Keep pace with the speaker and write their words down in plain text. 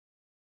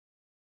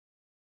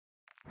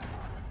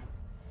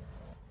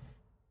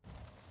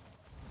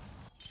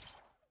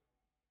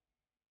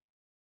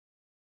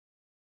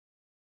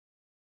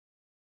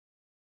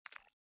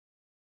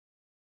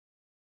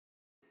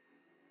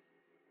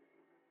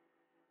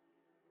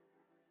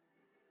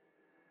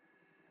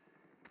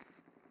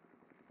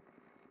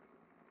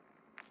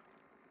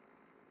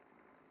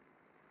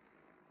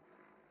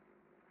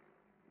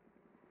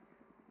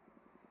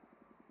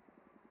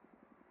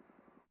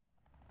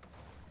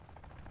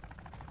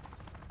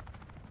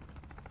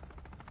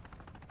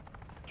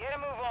Get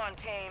a move on,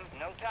 team.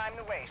 No time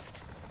to waste.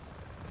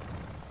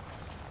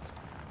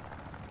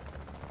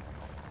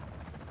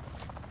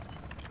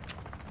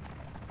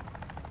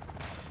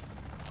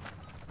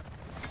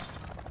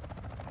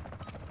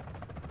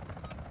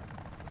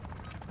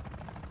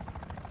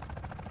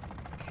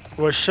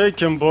 What's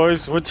shaking,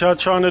 boys? What y'all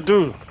trying to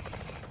do?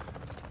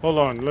 Hold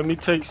on, let me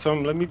take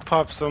some. Let me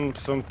pop some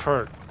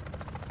perk.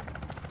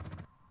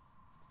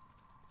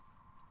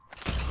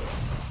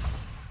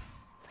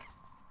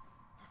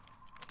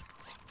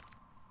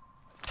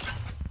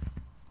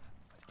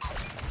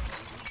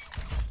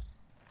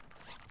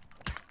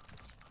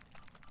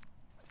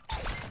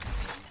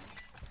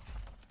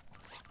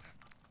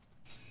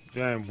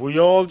 Damn, we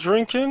all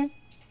drinking?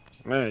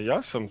 Man,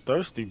 y'all some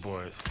thirsty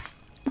boys.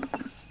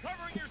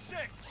 Covering your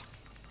six.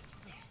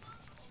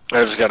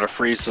 I just gotta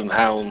free some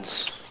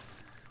hounds.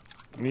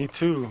 Me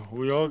too.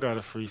 We all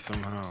gotta free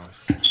some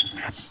house.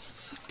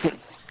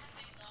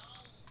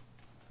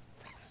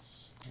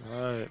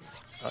 Alright,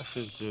 I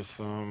should just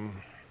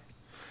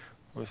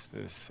what's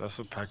this? I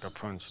should pack a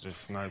punch this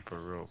sniper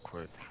real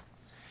quick.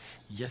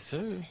 Yes,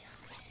 sir.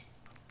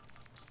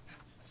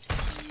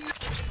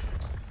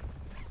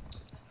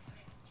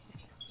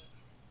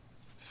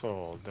 It's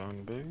all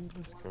done, baby.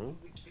 Let's go.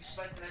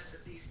 Expecting us to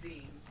see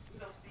steam. We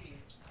don't see it.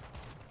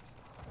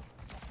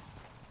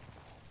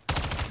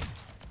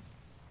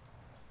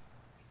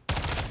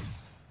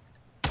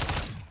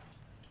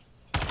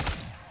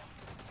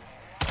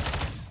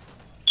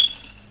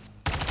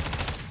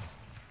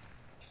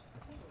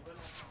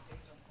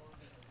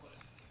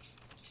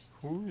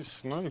 Who is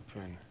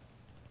sniping?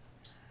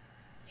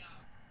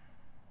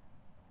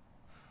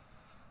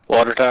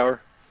 Water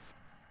tower.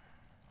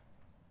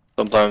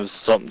 Sometimes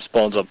something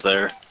spawns up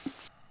there.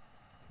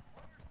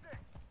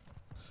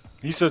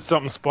 You said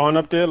something spawned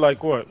up there?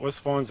 Like what? What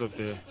spawns up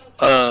there?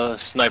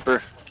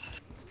 Sniper.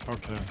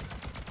 Okay.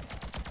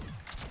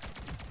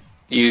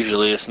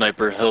 Usually a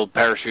sniper. He'll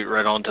parachute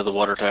right onto the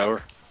water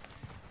tower.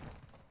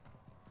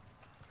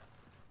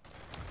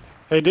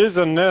 Hey, there's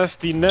a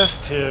nasty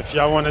nest here if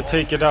y'all want to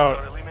take it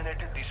out.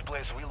 Eliminated. This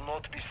place will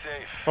not be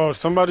safe. Oh,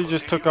 somebody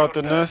just took out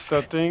the nest,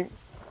 I think.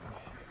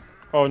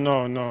 Oh,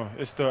 no,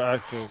 it's still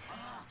active.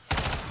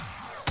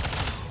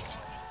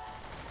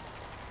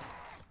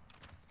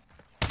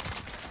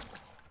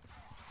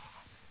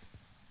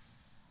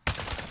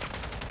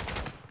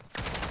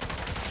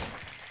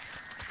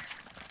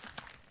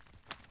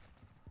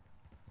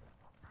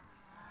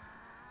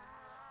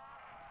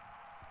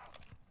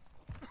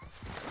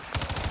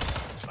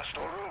 A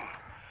storeroom.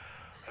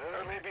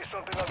 There may be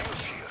something of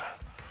use here,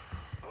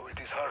 though it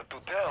is hard to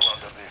tell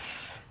under this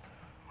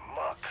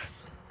muck.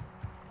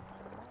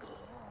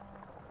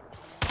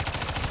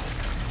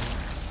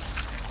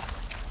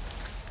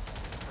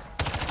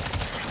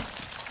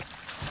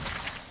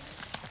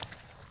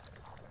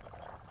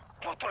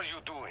 What are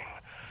you doing?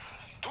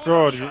 Do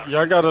God, not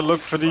y'all gotta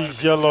look for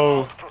these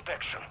yellow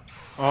protection.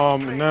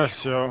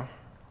 nests, yo.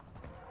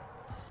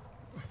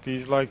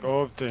 These like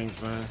orb things,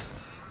 man.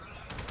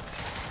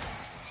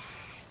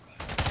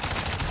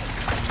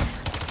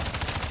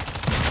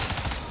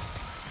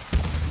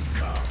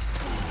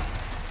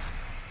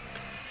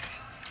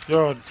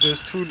 Yo,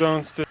 there's two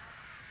downstairs.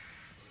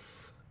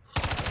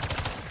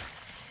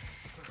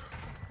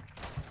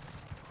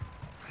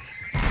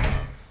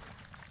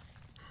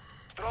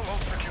 Stronghold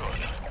secured.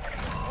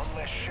 One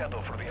less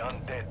shadow for the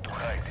undead to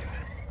hide in.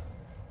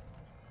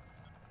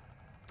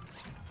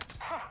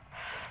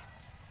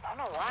 I don't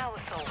know why I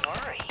was so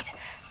worried.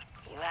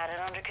 You had it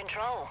under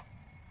control.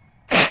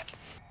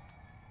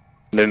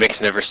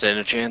 Mimics never stand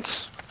a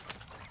chance.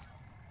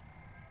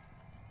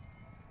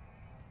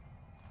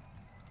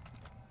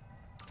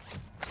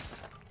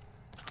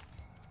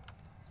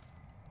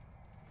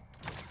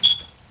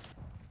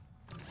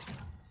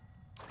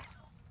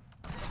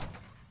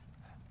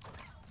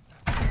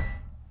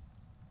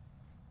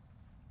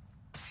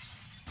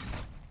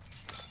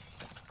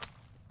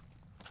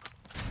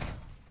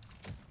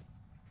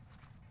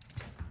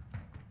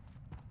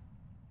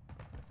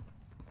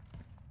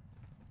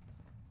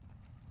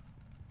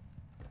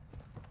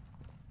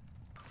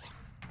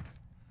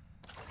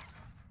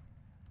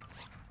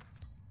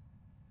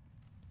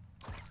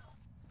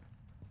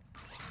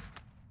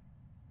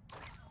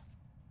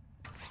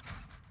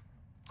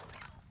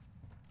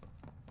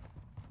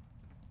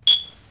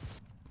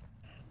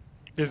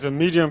 There's a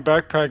medium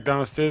backpack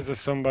downstairs if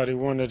somebody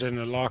wanted in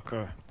the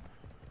locker.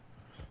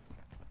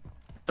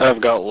 I've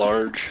got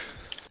large.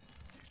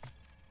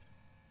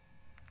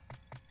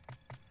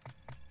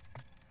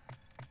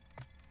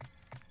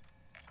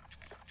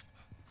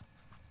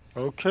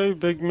 Okay,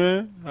 big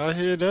man, I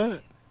hear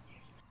that.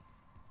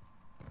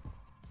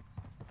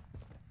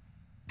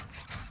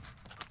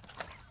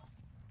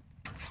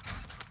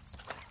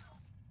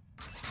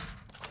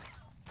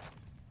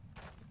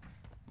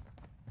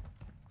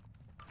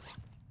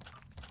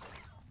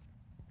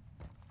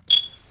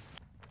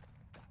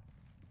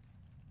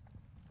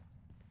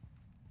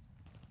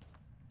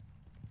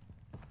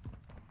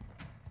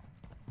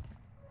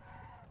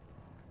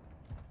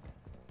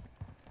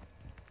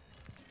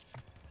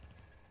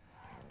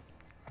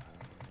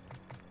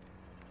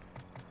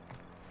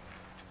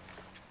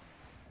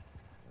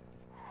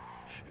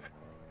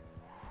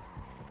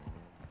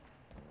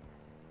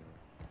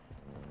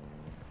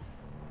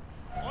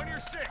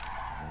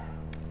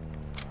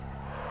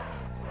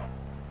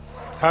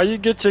 How you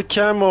get your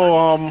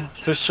camo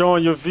to show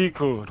on your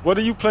vehicle? What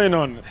are you playing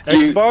on?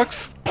 You-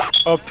 Xbox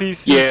or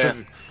PC? Yeah.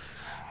 'Cause-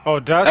 Oh,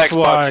 that's Xbox,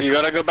 why. you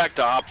gotta go back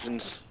to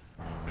options.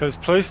 Cause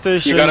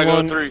PlayStation You gotta go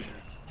 1 through.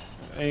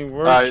 ain't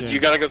working. You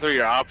gotta go through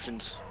your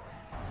options.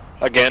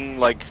 Again,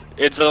 like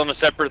it's on a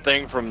separate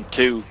thing from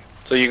 2.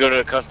 So you go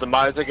to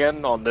customize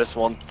again on this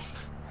one,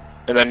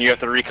 and then you have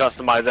to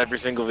recustomize every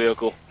single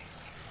vehicle.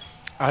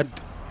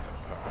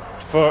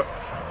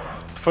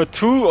 For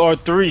 2 or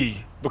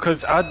 3,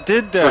 because I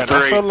did that. For I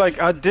 3. felt like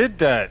I did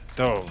that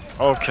though.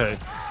 Okay,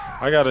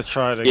 I gotta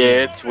try it again.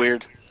 Yeah, it's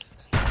weird.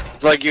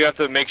 It's like you have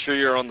to make sure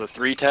you're on the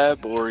 3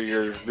 tab or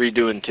you're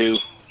redoing 2.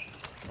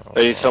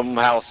 They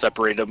somehow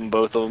separate them,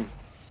 both of them.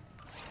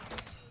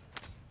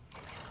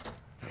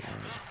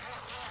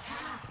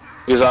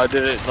 Because I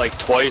did it like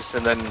twice,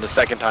 and then the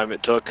second time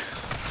it took.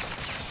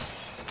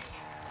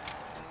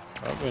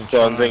 I've been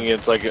So I'm trying. thinking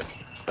it's like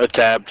a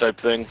tab type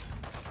thing.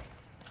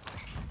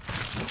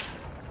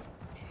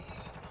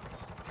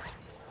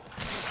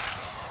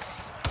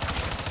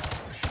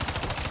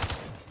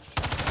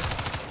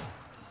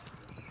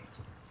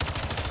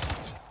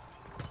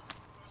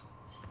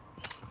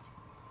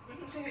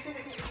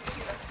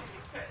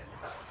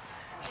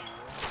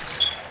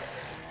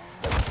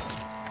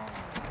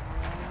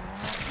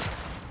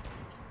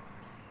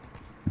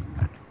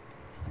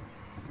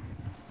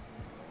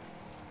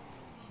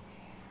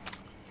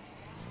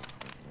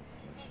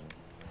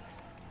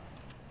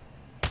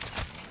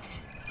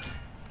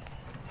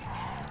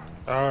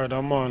 All right,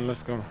 I'm on.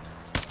 Let's go.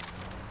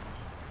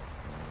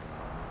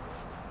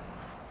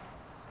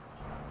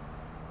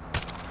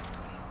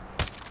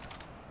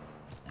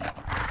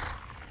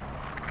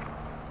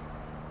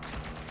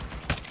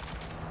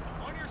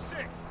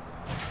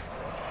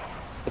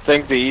 I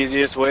think the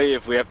easiest way,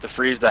 if we have to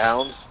freeze the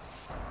hounds,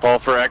 fall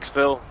for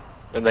exfil,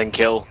 and then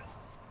kill.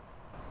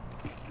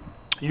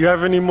 You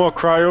have any more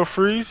cryo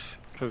freeze?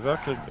 Cause I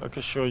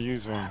could sure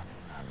use one.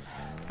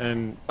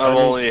 And I've I need-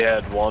 only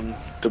had one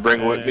to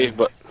bring with me,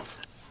 but I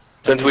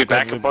since need we to go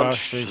back to a the bus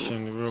bunch,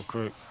 station real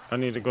quick. I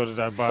need to go to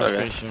that bus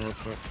Okay. station real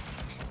quick.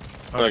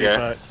 I'll be Okay.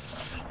 back.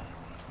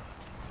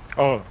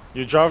 Oh,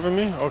 you're driving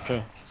me?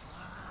 Okay.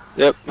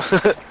 yep.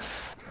 Alright,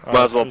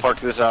 Might as well please. park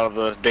this out of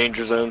the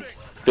danger zone,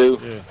 too,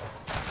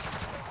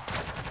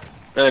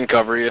 Yeah. and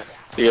cover you,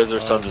 because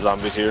there's tons of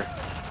zombies here.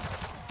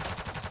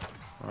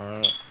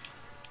 Alright.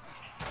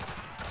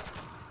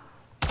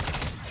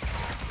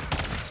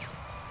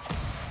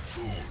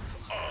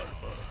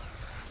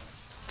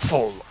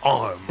 Full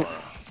armor.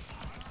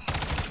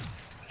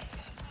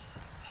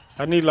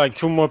 I need like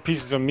 2 more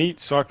pieces of meat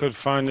so I could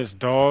find this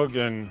dog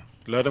and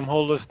let him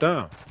hold us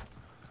down.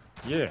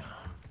 Yeah.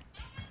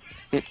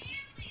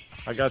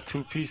 I got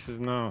 2 pieces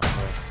now.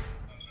 So.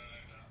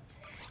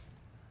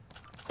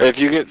 If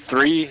you get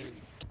 3,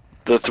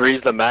 the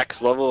 3's the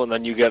max level, and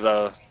then you get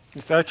a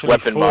It's actually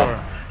weapon 4.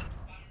 mod.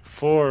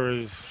 4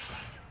 is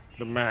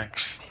the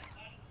max.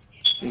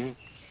 Mhm.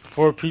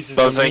 4 pieces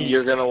So I'm of saying meat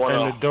you're gonna and the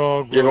wanna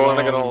dog you're will,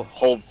 gonna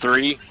hold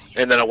 3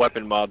 and then a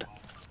weapon mod,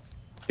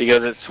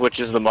 because it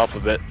switches them up a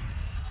bit.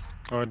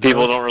 oh, it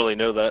People does? don't really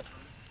know that.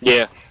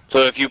 Yeah. So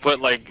if you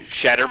put like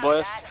Shatter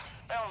Blast,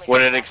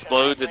 when it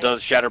explodes, it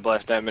does Shatter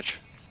Blast damage.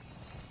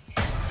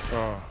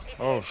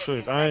 Oh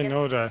shit, I didn't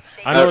know that.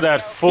 I know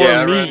that for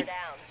yeah, me, right.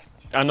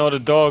 I know the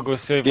dog will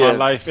save my Yeah.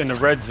 life in the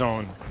red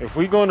zone. If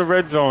we go in the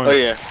red zone Oh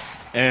yeah.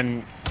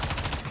 and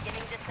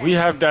we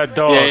have that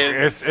dog,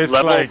 Yeah, it's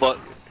level, like, but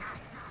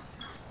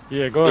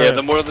yeah, go yeah, ahead.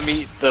 the more the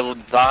meat, the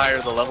higher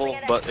the level.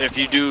 But if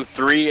you do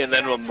 3 and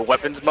then a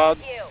weapons mod,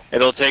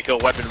 it'll take a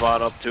weapon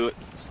mod up to it.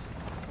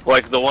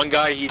 Like the one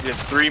guy, he did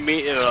 3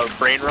 meat and a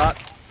brain rot,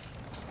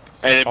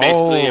 and it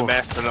basically Oh.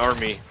 amassed an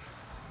army.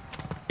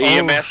 He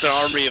Oh, amassed an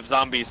army of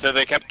zombies, so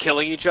they kept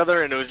killing each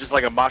other, and it was just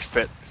like a mosh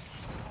pit,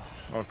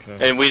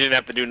 Okay. and we didn't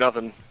have to do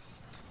nothing.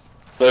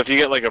 So if you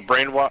get like a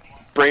brain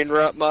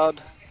rot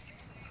mod,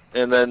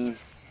 and then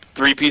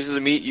 3 pieces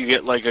of meat, you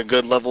get like a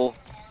good level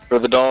for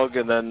the dog,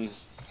 and then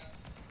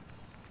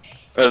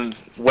a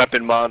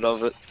weapon mod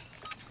of it.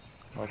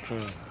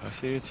 Okay, I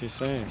see what you're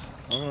saying.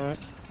 Alright.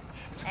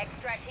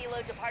 Extract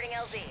helo departing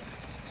LZ.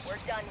 We're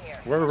done here.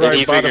 We're And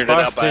he right by the figured it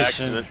bus out by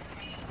station. accident.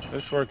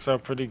 This works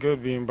out pretty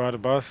good being by the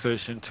bus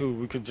station too.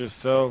 We could just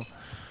sell,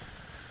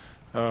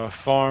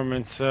 farm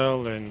and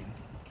sell and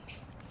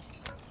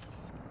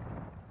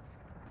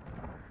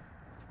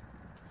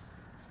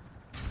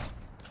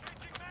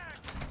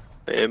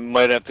It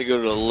might have to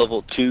go to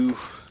level 2,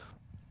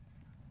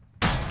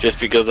 just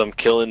because I'm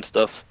killing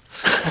stuff.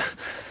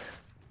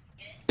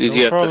 Because No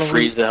you have problem, to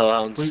freeze the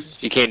hellhounds. we-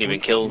 You can't even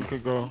kill We them.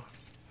 could go.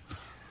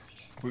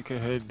 We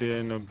could head there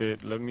in a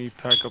bit. Let me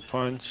pack a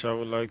punch. I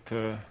would like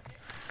to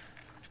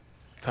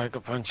pack a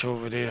punch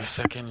over there,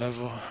 second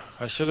level.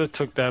 I should have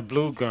took that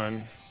blue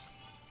gun,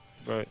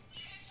 but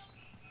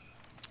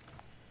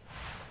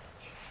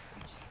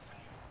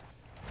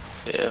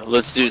Yeah,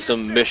 let's do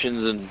some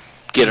missions and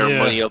get our Yeah.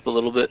 money up a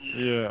little bit.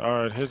 yeah.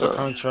 All right, here's a Uh.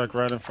 contract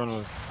right in front of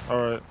us. All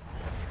right,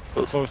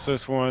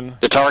 closest one.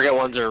 The target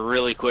ones are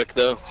really quick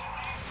though.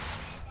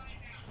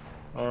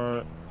 All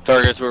right.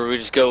 targets where we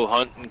just go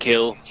hunt and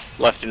kill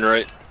left and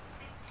right.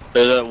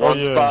 There's that one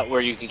yeah. spot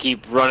where you can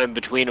keep running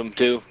between them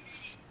too.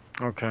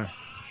 Okay.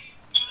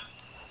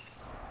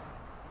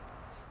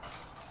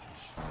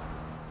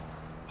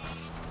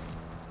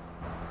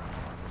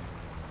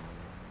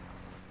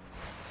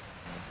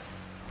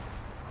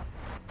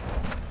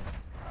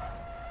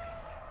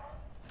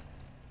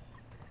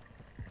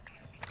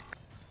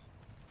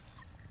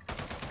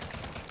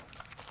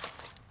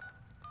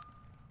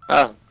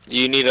 Ah,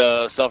 you need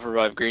a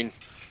self-revive, Green.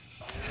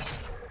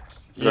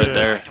 It's right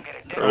there.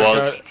 Or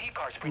was.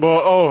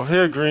 Well, oh,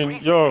 here,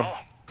 Green. Yo,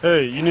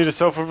 hey, you need a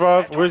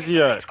self-revive? Where's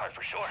he at?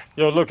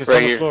 Yo, look, it's Right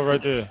on the here. floor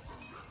right there.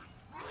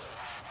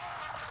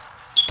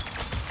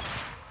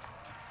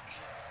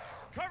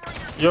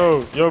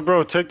 Yo,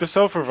 bro, take the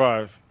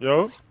self-revive.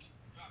 Yo,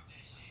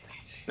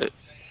 Right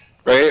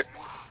here.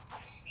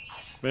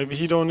 maybe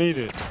he don't need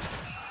it.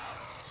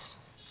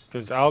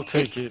 Cause I'll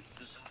take it.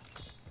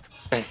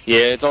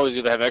 Yeah, it's always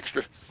good to have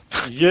extra.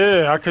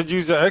 Yeah, I could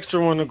use the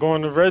extra one to go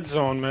in the red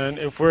zone, man.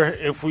 If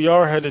we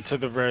are headed to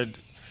the red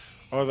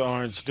or the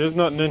orange, there's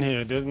nothing in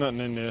here. There's nothing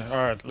in there. All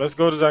right, let's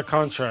go to that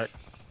contract.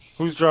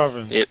 Who's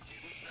driving? Yep.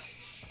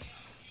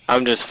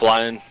 I'm just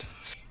flying.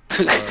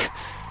 Alright,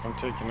 I'm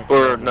taking the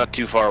We're car. not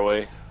too far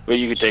away, but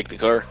you could take the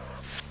car.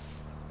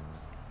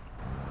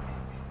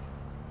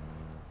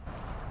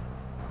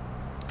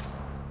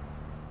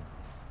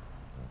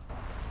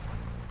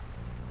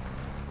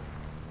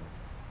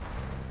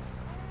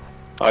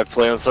 I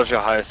play on such a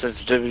high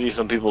sensitivity,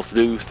 some people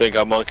do think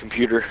I'm on a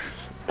computer.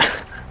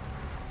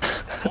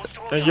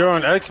 And you're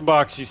on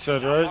Xbox, you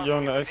said, right? You're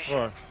on the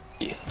Xbox.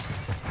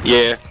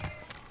 Yeah.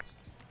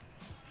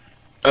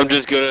 I'm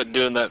just good at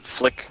doing that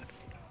flick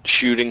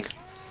shooting.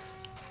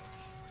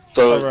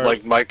 So, Alright.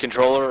 like, my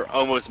controller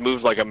almost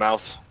moves like a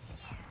mouse.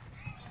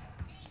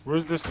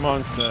 Where's this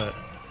monster at?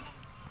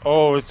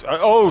 Oh, it's...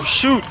 oh,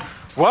 shoot!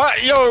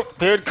 What? Yo,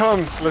 here it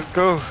comes. Let's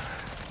go.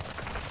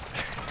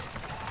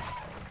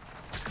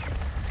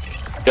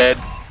 Dead.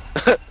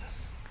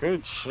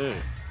 Good shit.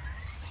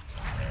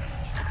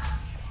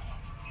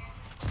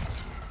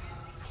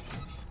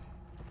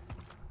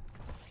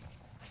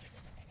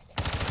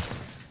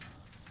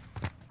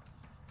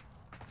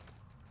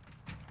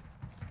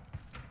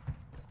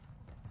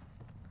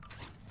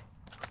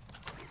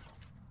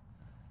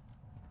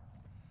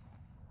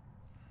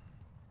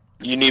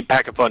 You need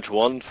Pack-a-Punch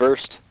 1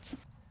 first.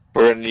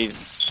 We're gonna need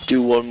to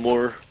do one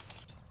more.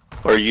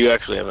 Or you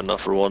actually have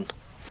enough for one.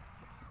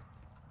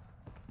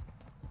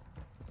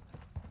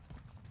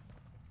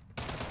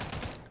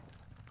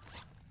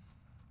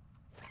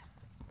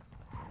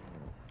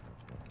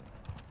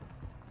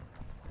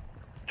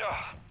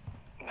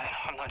 Man,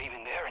 I'm not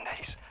even there, and that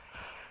is...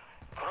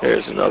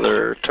 There's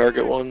another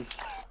target one.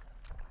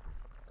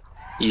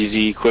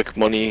 Easy, quick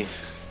money.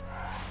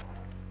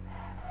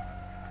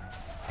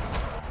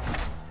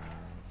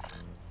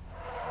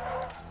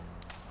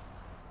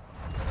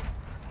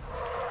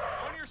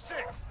 On your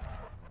six.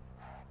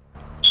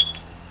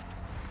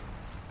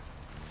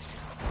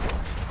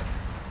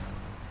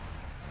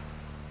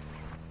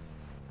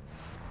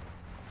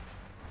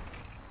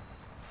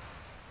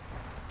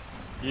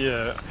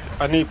 Yeah,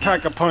 I need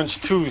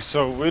Pack-a-Punch too,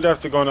 so we'd have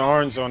to go in the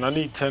orange zone. I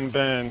need 10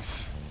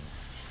 bands.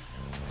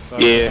 So,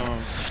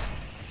 Yeah.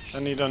 I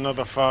need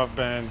another 5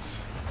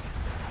 bands.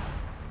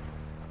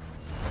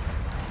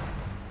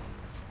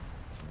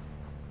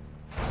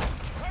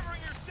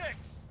 Covering your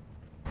six.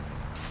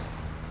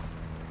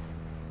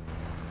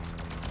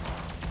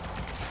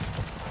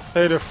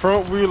 Hey, the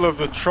front wheel of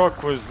the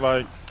truck was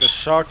like, the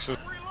shocks were...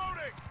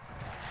 Reloading.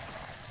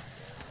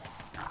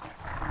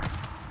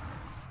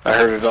 I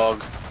heard a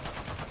dog.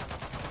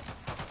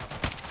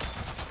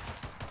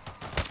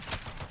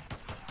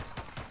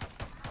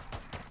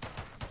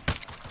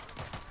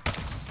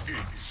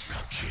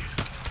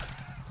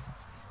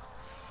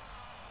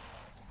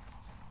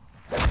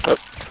 Oh,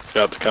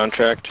 got the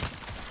contract.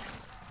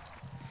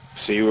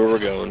 See where we're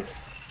going.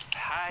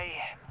 High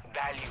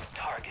value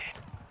target.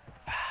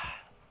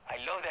 I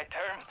love that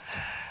term.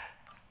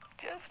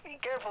 Just be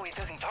careful it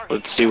doesn't target.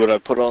 Let's see what I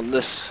put on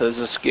this as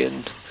a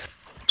skin.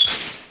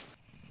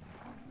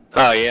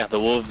 Oh yeah, the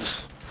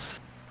wolves.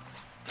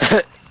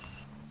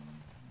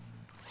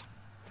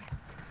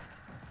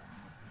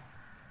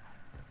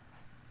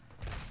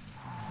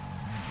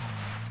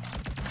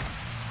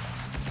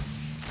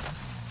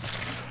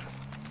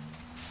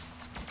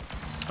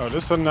 Oh,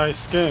 this is a nice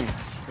skin.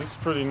 This is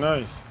pretty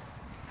nice.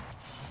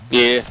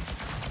 Yeah.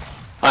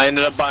 I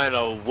ended up buying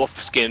a wolf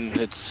skin.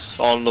 It's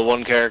on the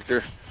one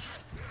character.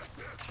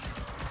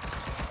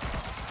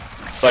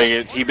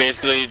 Like, he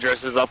basically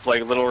dresses up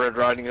like Little Red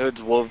Riding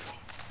Hood's wolf.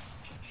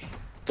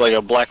 It's like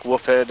a black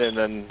wolf head and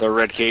then the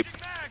red cape.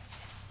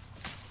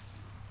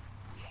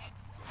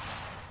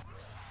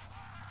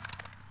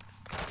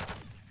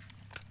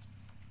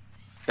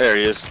 There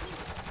he is.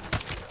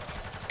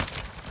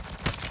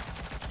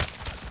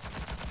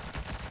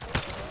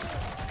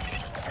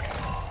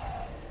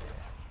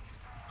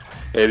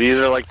 Yeah, these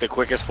are like the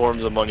quickest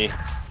forms of money.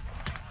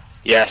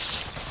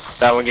 Yes.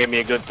 That one gave me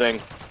a good thing.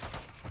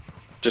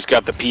 Just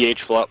got the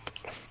PH flop.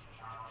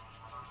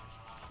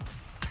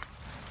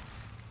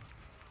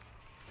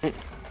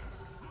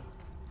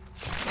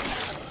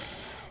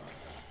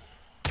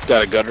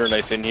 Got a gunner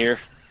knife in here.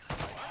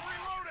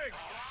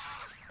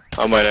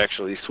 I might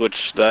actually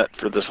switch that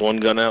for this one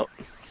gun out,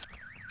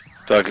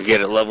 so I could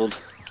get it leveled.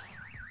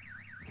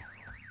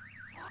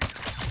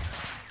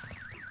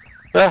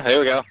 Ah, there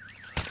we go.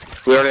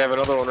 We already have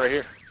another one right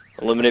here.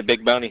 Eliminate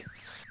big bounty.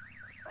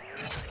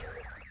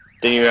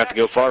 Didn't even have to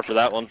go far for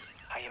that one.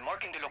 I am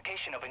marking the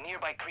location of a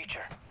nearby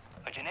creature.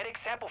 A genetic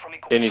sample from a...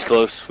 And he's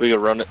close. We can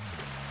run it.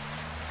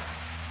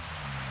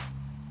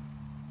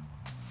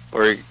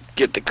 Or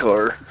get the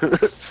car.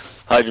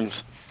 Hide him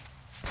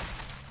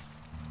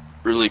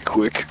really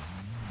quick.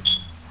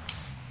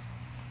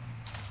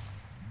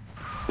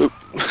 Oop.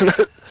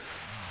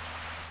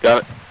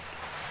 Got it.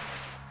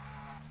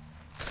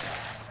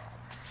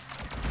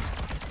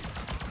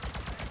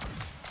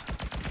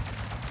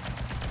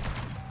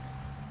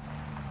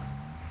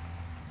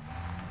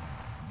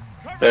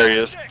 There he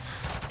is.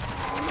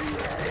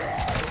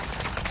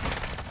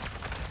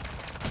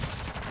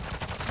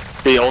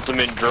 The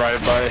ultimate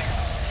drive-by.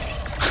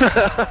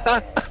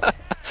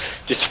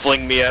 Just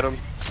fling me at him.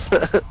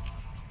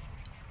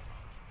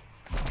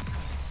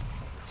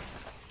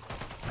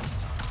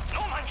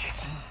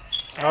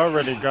 I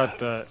already got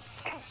that.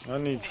 I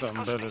need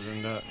something better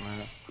than that,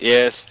 man.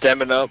 Yeah,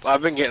 stemming up.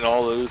 I've been getting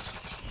all those.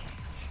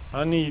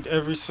 I need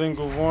every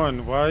single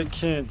one. Why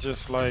can't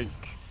just like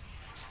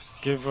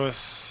give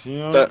us,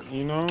 That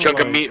chunk like,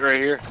 of meat right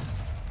here.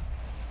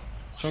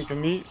 Chunk of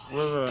meat?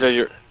 Where? So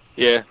you're,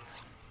 yeah,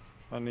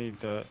 I need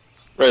that.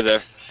 right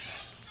there.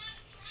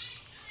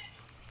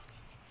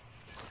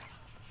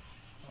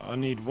 I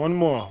need one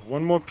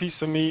more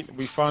piece of meat.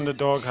 We found a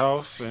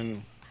doghouse,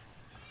 and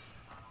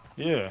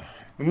yeah.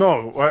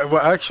 No, well,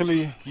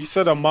 actually, you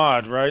said a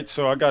mod, right?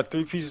 So I got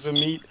 3 pieces of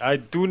meat. I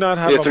do not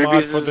have a 3 mod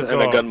pieces for the and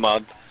dog. a gun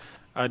mod.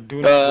 I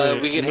do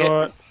not. We can you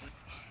know hit.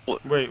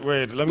 what?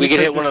 Wait. Let me. We can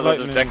take hit one this of those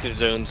lightning. infected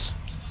zones,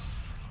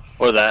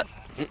 or that.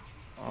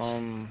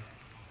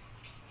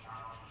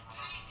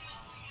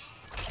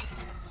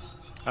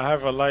 I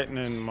have a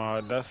lightning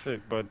mod. That's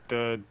it. But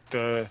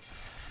the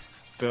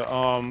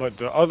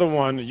other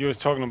one you was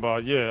talking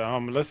about, yeah.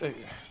 Let's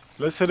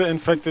hit an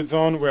infected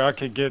zone where I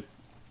could get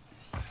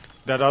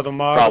that other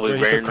mod. Probably where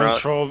he could brain rot.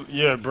 control.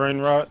 Yeah, brain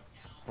rot.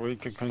 Where he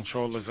could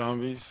control the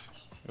zombies.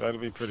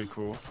 That'll be pretty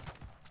cool.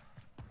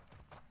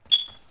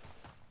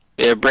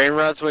 Yeah, brain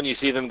rot's when you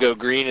see them go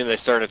green and they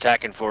start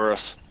attacking for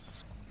us,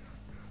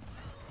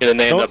 and then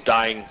they end up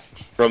dying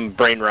from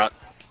brain rot.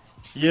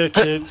 Yeah,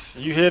 kids,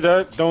 you hear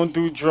that? Don't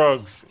do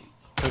drugs,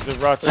 cause it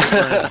rots your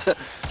brain.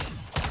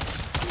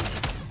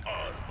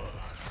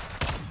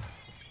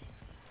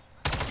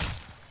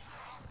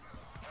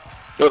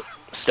 Oh,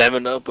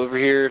 stamina up over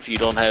here if you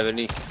don't have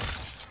any.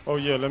 Oh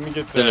yeah, let me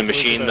get that. It's in the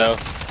machine though.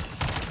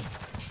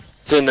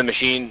 It's in the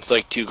machine. It's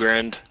like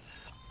 $2,000, I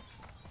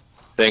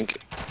think.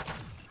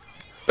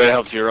 But it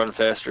helps you run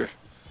faster.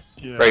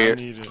 Yeah, Right here. I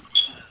need it.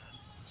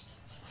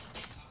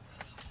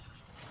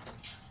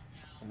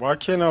 Why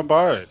can't I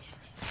buy it?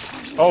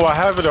 Oh, I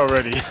have it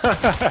already.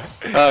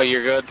 Oh,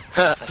 you're good.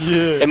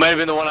 Yeah. It might have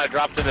been the one I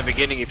dropped in the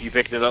beginning if you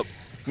picked it up.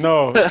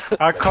 No,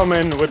 I come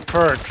in with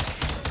perks.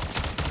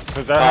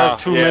 Cause I have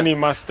too yeah. many in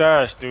my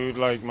stash, dude.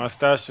 Like my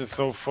stash is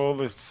so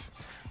full, it's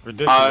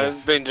ridiculous.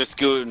 I've been just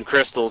doing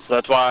crystals.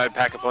 That's why I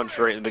pack a punch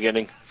right in the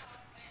beginning.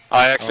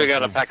 I actually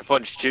got a Okay. pack a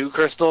punch 2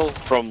 crystal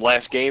from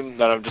last game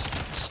that I'm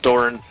just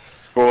storing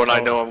for when I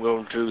Oh. know I'm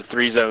going to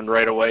 3 zone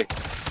right away.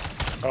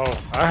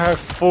 Oh, I have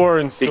 4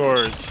 in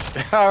storage.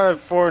 I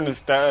have 4 in the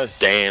stash.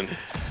 Damn.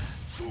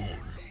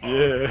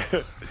 Yeah.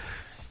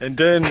 And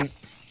then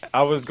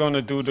I was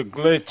gonna do the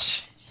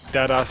glitch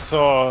that I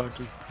saw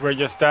where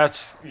your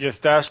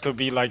stash could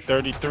be like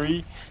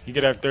 33. You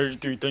could have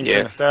 33 things Yeah.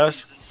 in the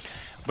stash.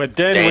 But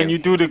then Damn. when you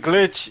do the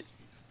glitch,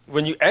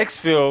 when you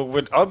exfil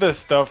with other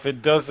stuff,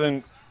 it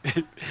doesn't.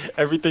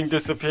 Everything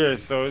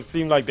disappears. So it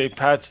seemed like they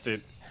patched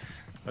it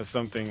or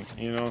something.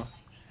 You know,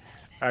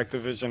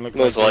 Activision looked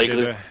Most like they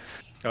likely. did a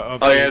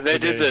Oh yeah, update they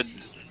today. did the...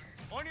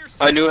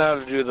 I knew how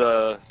to do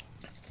the...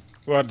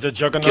 What, the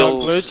Juggernaut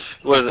Kills-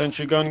 glitch? what The is it?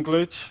 sentry gun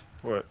glitch?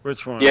 What?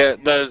 Which one? Yeah,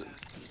 the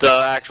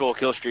actual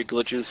kill streak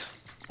glitches.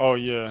 Oh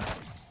yeah.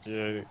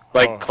 Yeah.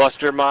 Like oh.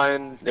 cluster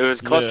mine. It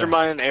was cluster Yeah.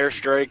 mine,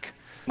 airstrike,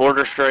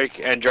 mortar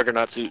strike, and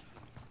juggernaut suit.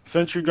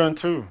 Sentry gun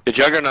too. The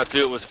juggernaut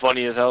suit was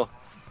funny as hell.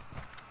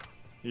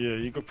 Yeah,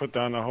 you could put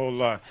down a whole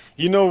lot.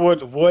 You know what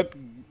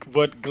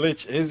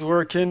glitch is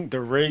working? The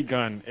ray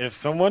gun. If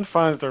someone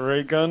finds the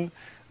ray gun,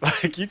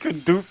 like you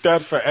could dupe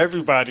that for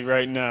everybody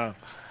right now.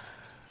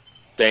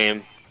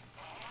 Damn.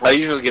 I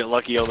usually get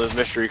lucky on those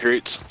mystery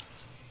crates.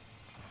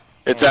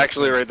 It's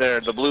actually right there.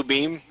 The blue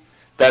beam,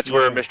 that's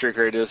where a Yeah. mystery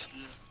crate is.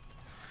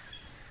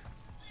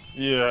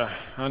 Yeah,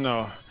 I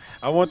know.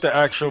 I want the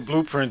actual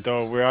blueprint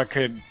though, where I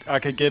could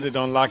get it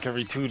unlocked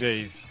every 2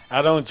 days.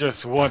 I don't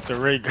just want the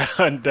ray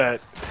gun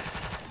that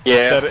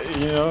Yeah.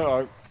 you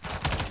know.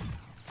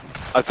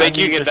 I think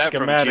I you need get the that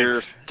from tier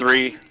schematics.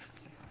 3.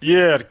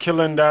 Yeah,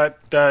 killing that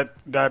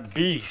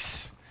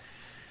beast.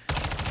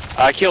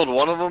 I killed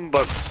one of them,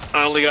 but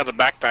I only got the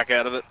backpack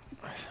out of it.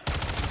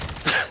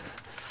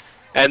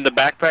 And the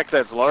backpack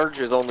that's large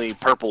is only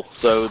purple,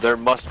 so there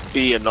must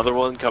be another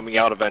one coming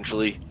out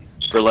eventually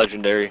for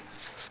legendary.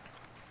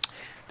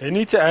 They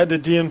need to add the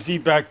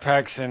DMZ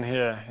backpacks in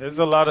here. There's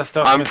a lot of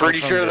stuff. I'm missing pretty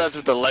from sure this. that's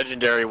what the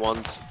legendary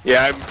ones.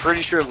 Yeah, I'm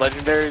pretty sure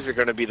legendaries are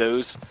gonna be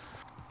those.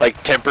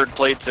 Like tempered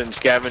plates and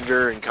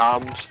scavenger and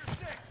comms.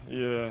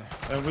 Yeah,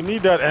 and we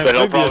need that But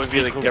it'll amphibious probably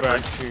be like vehicle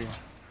back too.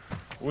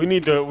 We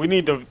need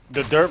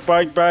the dirt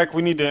bike back.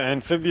 We need the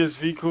amphibious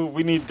vehicle.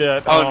 We need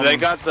that. Oh, they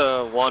got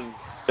the one.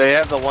 They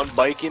have the one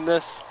bike in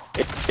this.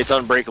 It's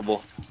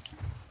unbreakable.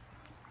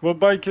 What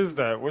bike is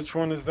that? Which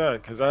one is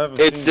that? Because I haven't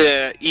It's seen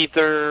the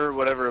ether,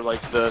 whatever, like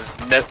the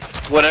net,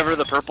 whatever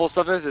the purple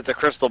stuff is. It's a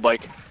crystal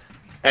bike,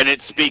 and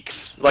it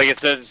speaks like it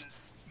says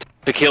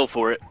to kill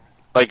for it.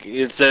 Like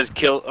it says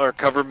kill or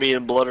cover me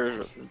in blood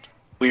or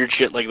weird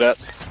shit like that.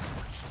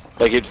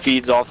 Like it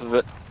feeds off of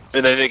it,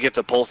 and then it gets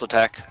a pulse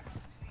attack.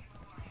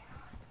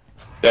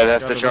 That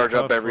has to Gotta charge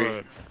look up out every for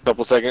it.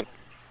 couple seconds.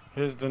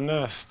 Here's the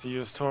nest you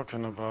was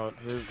talking about.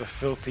 Here's the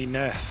filthy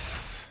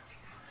nest.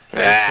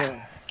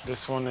 Ah.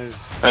 This one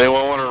is.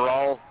 Anyone want to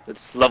roll?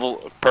 It's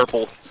level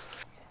purple.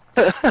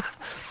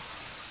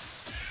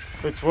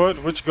 It's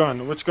what? Which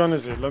gun? Which gun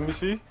is it? Let me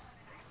see.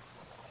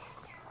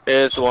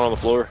 It's the one on the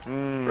floor.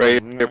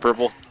 Right here,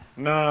 purple.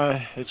 Nah,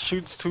 it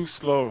shoots too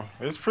slow.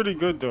 It's pretty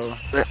good though.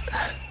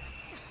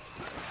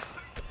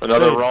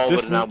 Another Hey, roll,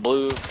 this but now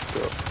blue.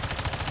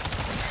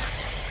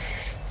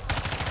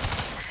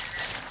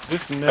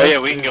 This nest Oh yeah,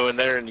 we can go in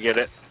there and get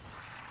it.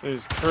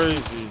 is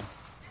crazy.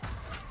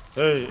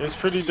 Hey, it's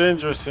pretty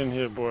dangerous in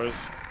here, boys.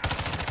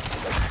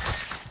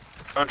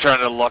 I'm trying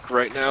to luck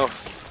right now.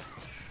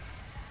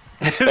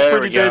 It's There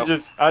pretty we go.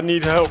 dangerous. I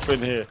need help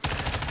in here.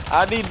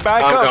 I need I'm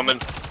backup. coming.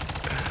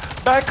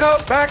 Back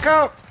up, back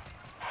up.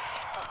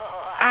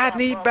 I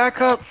need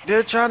backup.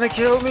 They're trying to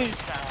kill me.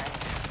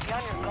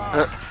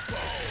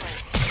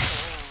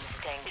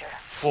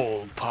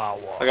 Full power.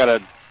 I got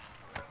a.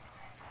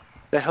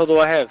 The hell do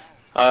I have?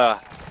 I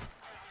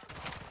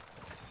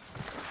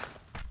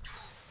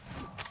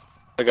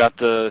got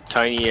the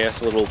tiny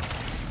ass little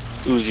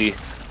Uzi.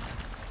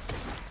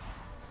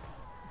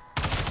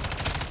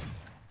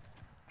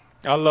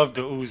 I love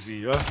the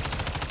Uzi.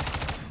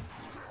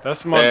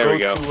 That's my There we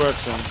go-to go.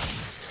 weapon.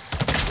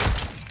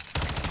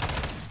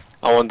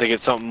 I want to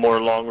get something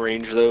more long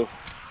range though.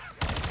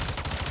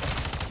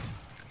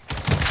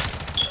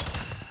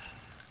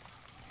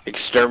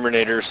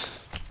 Exterminators.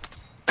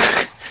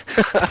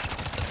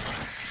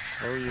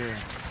 Oh yeah.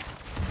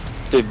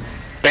 Dude,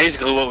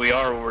 basically what we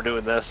are when we're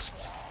doing this.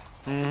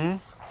 Mm-hmm.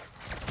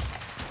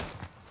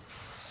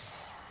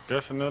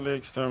 Definitely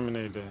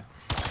exterminator.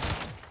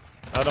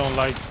 I don't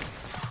like.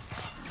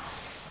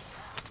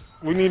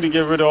 We need to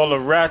get rid of all the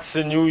rats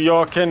in New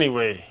York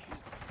anyway.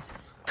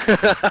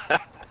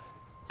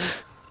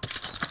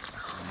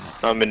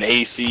 I'm in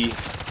AC.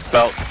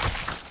 About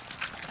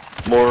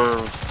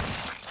more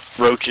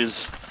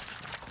roaches,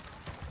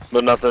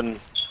 but nothing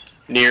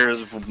near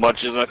as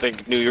much as I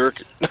think New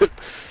York.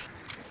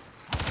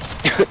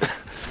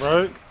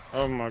 Right?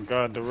 Oh my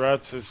god, the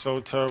rats is so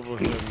terrible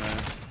here, man.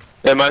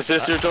 And my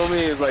sister told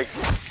me, like,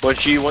 when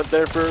she went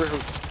there for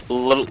a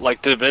little,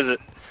 like, to visit,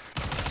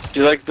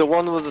 she's like, the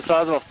one was the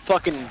size of a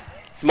fucking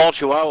small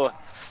chihuahua.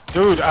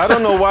 Dude, I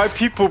don't know why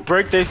people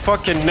break their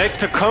fucking neck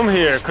to come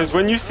here. Cause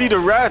when you see the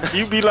rats,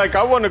 you be like,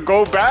 I want to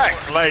go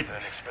back. Like,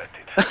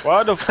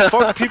 why the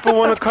fuck people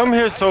want to come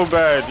here so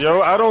bad,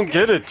 yo? I don't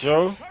get it,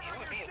 yo.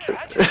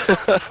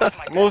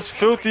 Most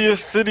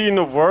filthiest city in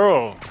the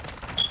world.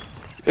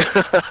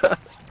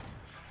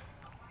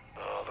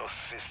 Oh, those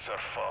cysts are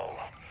foul.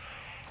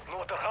 No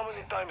matter how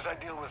many times I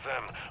deal with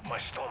them, my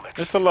stomach.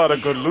 There's a lot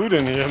of good loot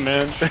in here,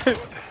 man. It is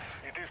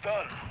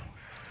done.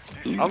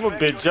 I'm a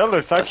bit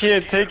jealous. I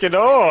can't take it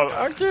all.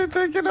 I can't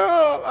take it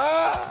all.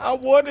 I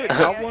want it.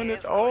 I want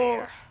it all.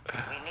 We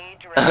need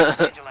to remain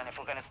vigilant if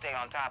we're going to stay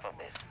on top of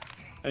this.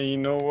 And you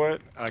know what?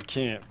 I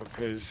can't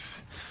because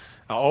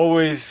I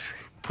always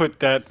put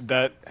that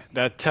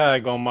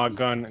tag on my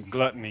gun,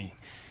 gluttony,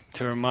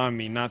 to remind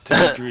me not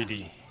to be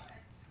greedy.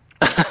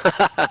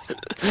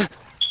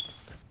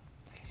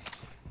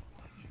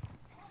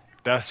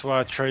 That's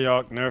why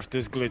Treyarch nerfed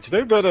this glitch.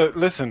 They better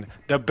listen.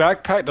 The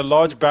backpack, the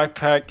large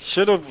backpack,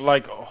 should have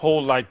like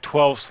hold like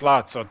 12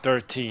 slots or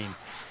 13.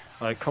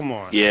 Like, come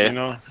on. Yeah. You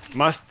know,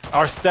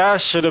 our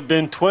stash should have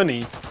been 20.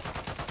 You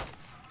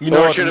Or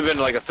know, it should have been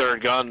like a third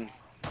gun.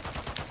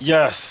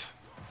 Yes.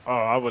 Oh,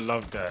 I would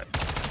love that.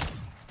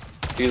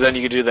 Because then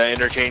you could do that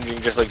interchanging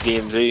just like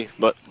DMZ.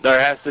 But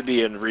there has to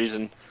be a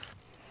reason.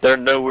 They're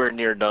nowhere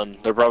near done.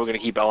 They're probably going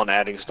to keep on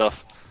adding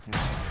stuff.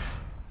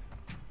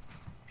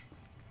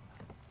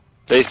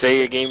 They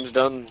say a game's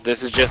done.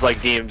 This is just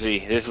like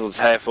DMZ. This was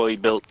halfway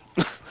built.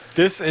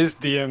 This is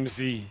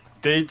DMZ.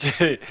 This is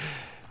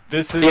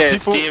Yeah,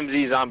 people. it's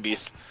DMZ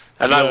zombies.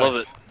 And I love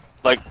it.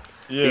 Like,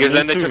 Yeah, because me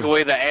then they too. took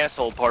away the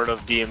asshole part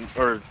of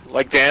or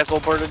like the asshole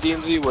part of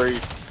DMZ where you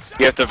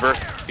have to verse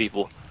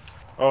people.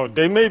 Oh,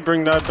 they may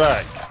bring that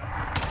back.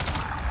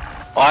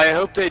 I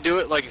hope they do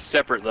it like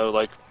separate though,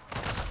 like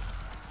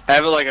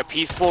have it like a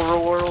peaceful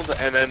world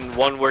and then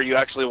one where you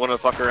actually want to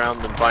fuck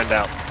around and find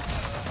out.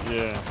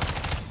 Yeah.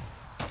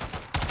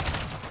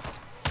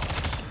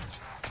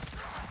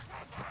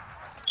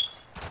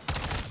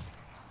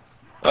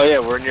 Oh yeah,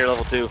 we're near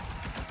level 2.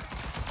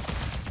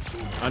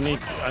 I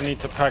need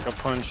to pack a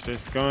punch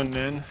this gun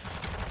then.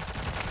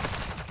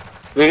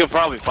 We could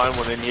probably find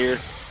one in here.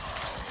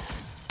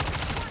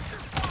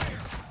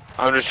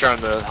 I'm just trying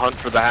to hunt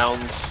for the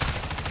hounds.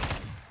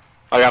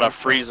 I gotta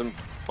freeze them.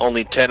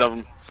 Only 10 of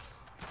them.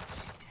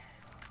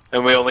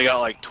 And we only got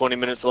like 20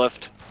 minutes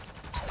left.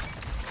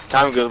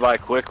 Time goes by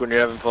quick when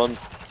you're having fun.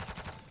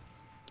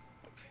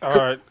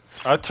 Alright,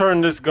 I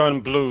turned this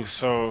gun blue,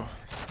 so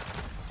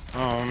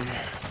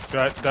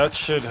that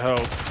should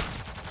help.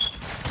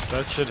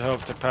 That should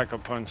help to pack a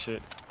punch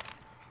it.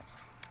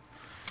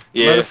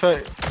 Yeah. Matter of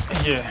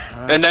fact,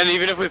 yeah. And then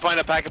even if we find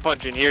a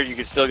pack-a-punch in here, you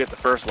can still get the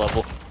first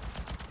level.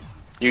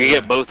 You can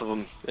get both of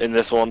them in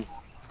this one.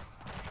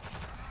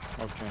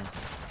 Okay.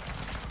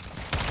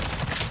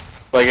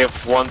 Like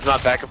if one's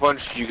not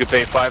pack-a-punch, you could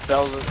pay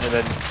 5,000 and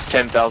then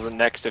 10,000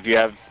 next if you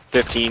have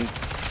 15.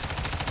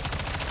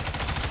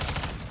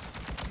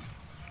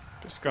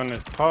 This gun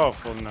is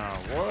powerful now.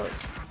 What?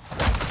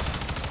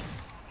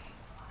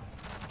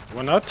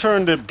 When I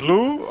turned it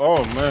blue,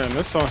 oh man,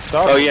 it's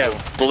unstoppable. Oh yeah,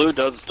 blue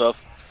does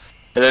stuff.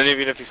 And then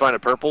even if you find a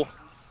purple,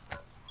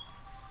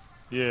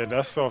 Yeah,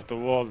 that's off the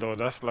wall though.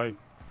 That's like,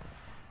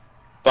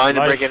 find and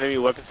Life. break enemy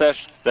weapon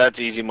stash, that's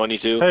easy money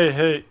too.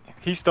 hey,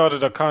 he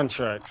started a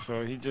contract,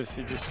 so he just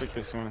picked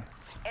this one.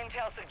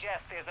 Intel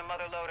suggests there's a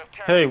mother load of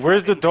Hey,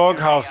 where's the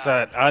doghouse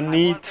at? I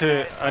need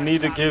to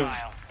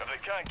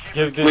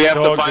give this We have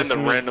dog to find this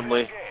them meat.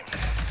 randomly.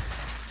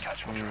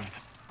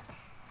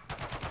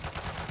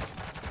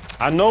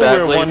 I know That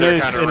where leads one are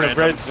is kinda in the random.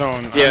 red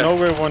zone. Yeah. I know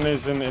where one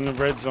is in the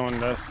red zone.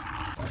 That's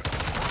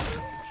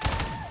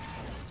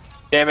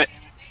Damn it.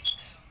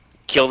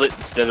 Killed it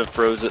instead of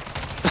froze it.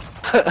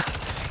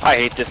 I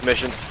hate this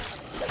mission.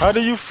 how do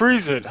you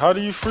freeze it? How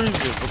do you freeze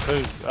it?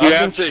 Because You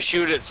have to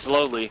shoot it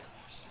slowly.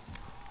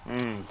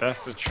 that's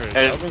the trick.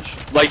 And I've been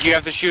like you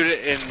have to shoot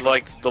it in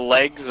like the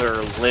legs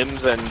or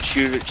limbs and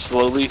shoot it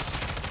slowly.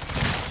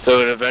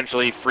 So it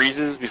eventually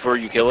freezes before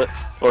you kill it.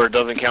 Or it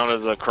doesn't count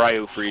as a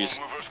cryo freeze.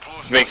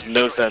 Makes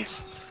no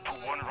sense.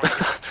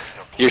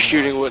 You're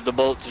shooting with the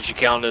bullets that you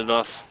counted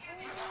enough.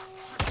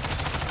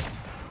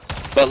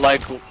 But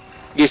like,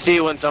 you see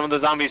when some of the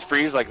zombies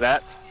freeze like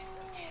that?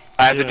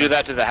 I have to do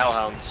that to the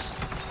hellhounds.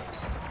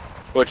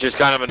 Which is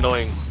kind of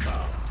annoying.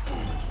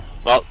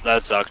 Well,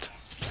 that sucked.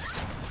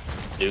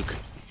 Duke.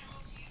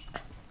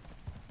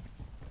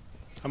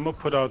 I'm gonna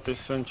put out this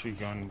sentry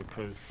gun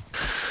because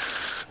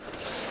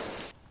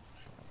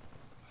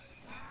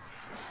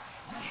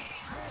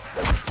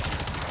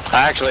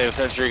I actually have a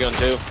sentry gun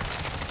too.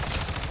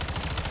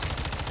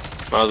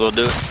 Might as well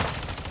do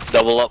it.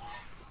 Double up.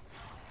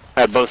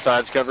 Had both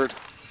sides covered.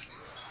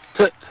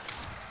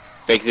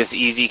 Make this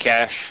easy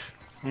cash.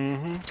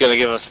 It's gonna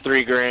give us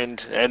 3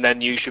 grand, and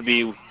then you should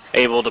be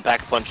able to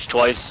pack a punch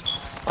twice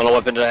on a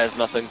weapon that has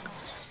nothing.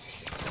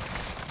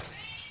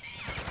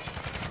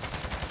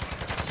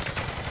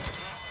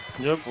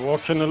 Yep,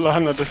 walk in the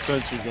line of the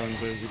sentry gun,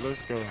 baby.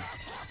 Let's go.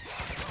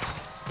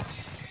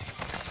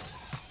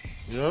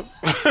 Yep.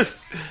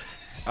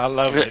 I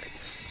love it.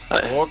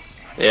 Walk.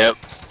 Yep.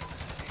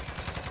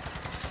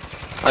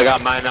 I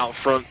got mine out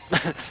front.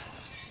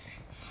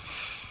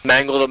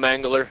 Mangle the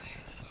mangler.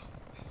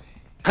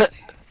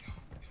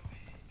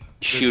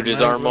 Shoot his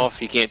arm mangler? off,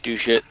 he can't do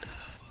shit.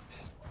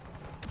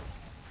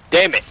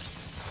 Damn it!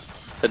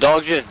 The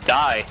dog just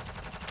died.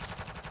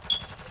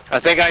 I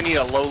think I need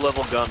a low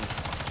level gun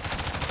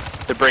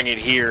to bring it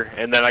here,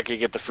 and then I could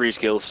get the freeze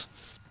kills.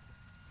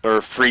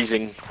 Or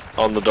freezing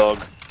on the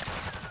dog.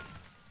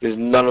 Because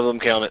none of them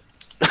count it.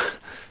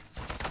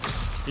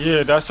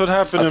 Yeah, that's what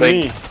happened I to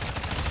me.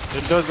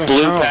 think It doesn't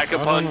Blue count. pack a I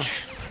don't punch.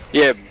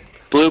 Yeah,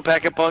 blue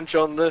pack a punch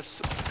on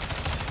this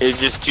is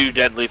just too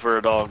deadly for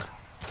a dog. know.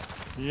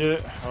 Yeah.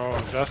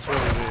 Oh, that's what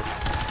it is.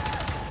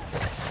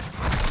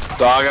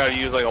 So I gotta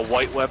use like a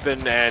white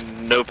weapon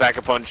and no pack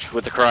a punch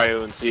with the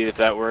cryo and see if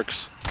that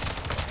works.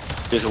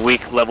 Just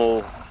weak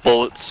level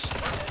bullets.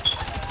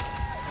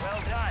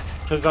 Well done.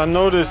 Cause I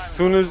noticed as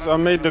soon as I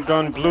made the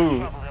gun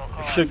blue,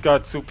 shit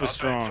got super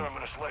strong.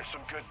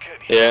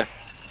 Yeah.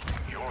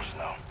 Yours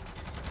now.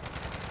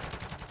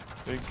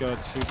 It got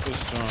super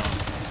strong.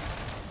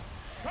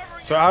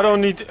 So I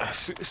don't need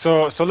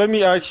so let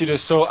me ask you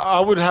this. So I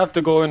would have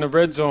to go in the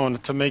red zone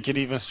to make it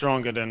even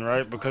stronger then,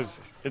 right? Because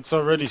it's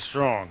already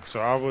strong.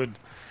 So I would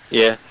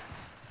Yeah.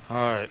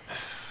 alright.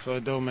 So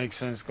it don't make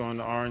sense going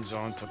to orange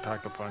zone to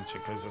pack a punch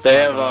it because it's They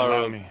not have, gonna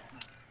allow me.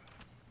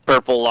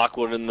 Purple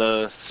Lockwood in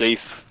the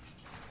safe.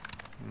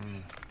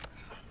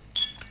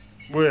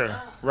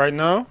 Where? Right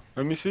now?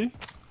 Let me see.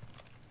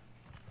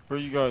 Where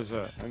you guys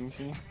at? Let me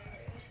see.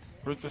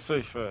 Where's the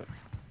safe at?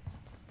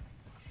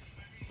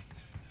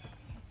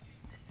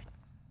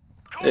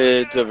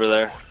 It's over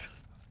there.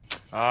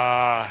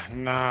 Ah,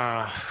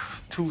 nah.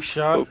 2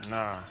 shot? Nope.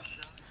 Nah.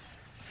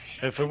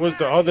 If it was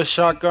the other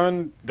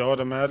shotgun, the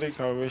automatic,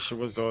 I wish it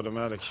was the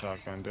automatic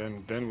shotgun.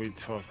 Then we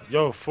talk.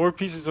 Yo, 4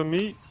 pieces of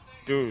meat,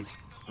 dude.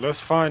 Let's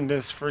find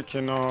this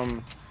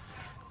freaking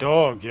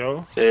dog,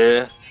 yo.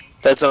 Yeah,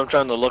 that's what I'm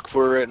trying to look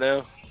for right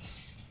now.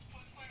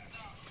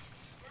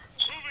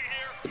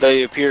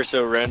 They appear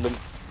so random.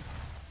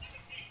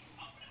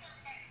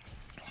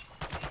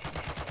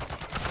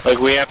 Like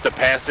we have to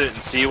pass it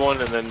and see one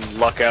and then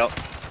luck out.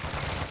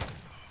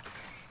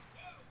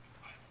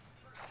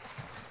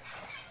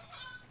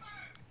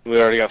 We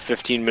already got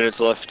 15 minutes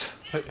left.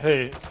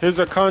 Hey, here's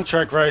a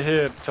contract right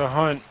here to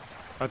hunt.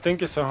 I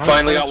think it's a hunt.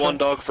 Finally got contract. one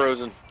dog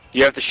frozen.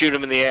 You have to shoot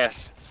him in the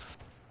ass.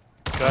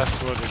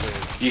 That's what it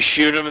is. You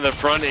shoot him in the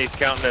front and he's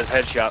counting as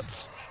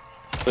headshots.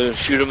 So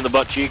shoot him in the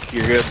butt cheek,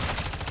 you're good.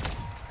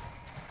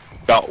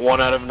 Got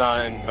 1 out of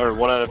 9, or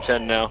 1 out of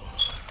 10 now.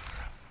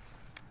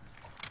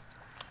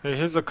 Hey,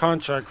 here's a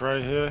contract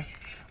right here.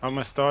 I'm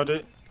gonna start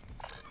it.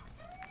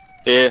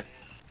 Yeah.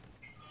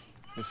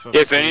 It's a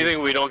If free-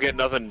 anything, we don't get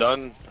nothing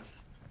done.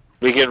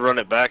 We can run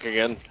it back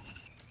again.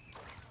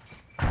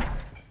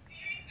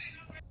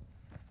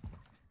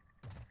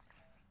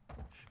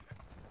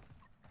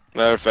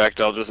 Matter of fact,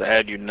 I'll just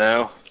add you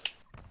now.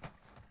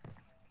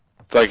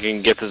 If I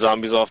can get the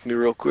zombies off me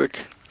real quick.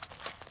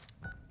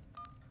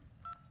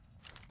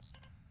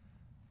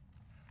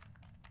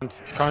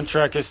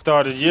 Contract is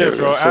started. Yeah, There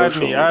bro. is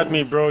social. Add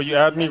me, bro. You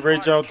add me,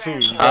 Rage out too.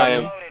 You got I me?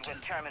 am. Loaded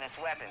with terminus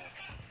weapons.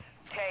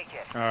 Take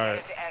it. Alright.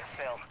 Get it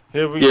to exfil.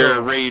 Here we You're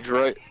go. Rage,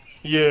 right?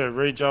 Yeah,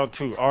 Rage out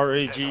too.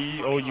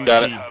 RAGEOUT.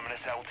 Got it. Terminus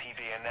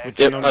LTV With and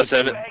the Yep, number I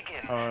said 2. it.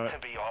 begging Alright. to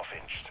be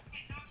off-inched.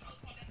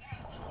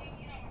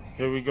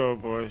 Here we go,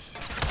 boys.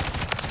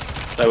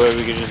 That way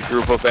we can just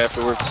group up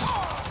afterwards.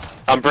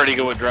 I'm pretty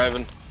good with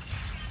driving.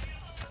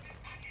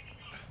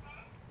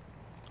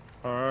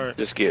 Alright,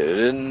 Just get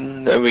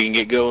in, then we can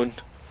get going.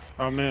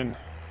 I'm in.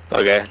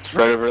 Okay, it's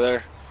right over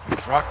there.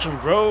 Rock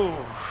and roll.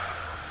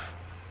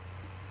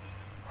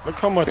 Look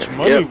how much Yep.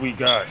 money we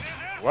got.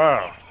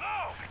 Wow.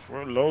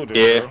 We're loaded,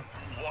 Yeah. bro.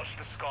 Watch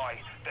the sky.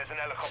 There's an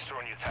helicopter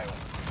on your tail.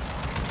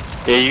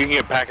 Yeah, you can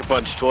get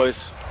Pack-a-Punch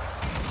twice.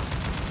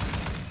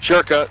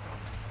 Shortcut.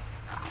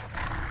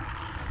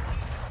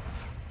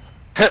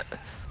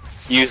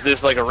 Use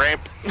this like a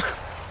ramp.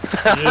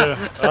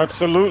 Yeah,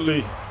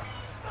 absolutely.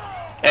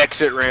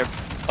 Exit ramp.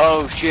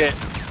 Oh shit.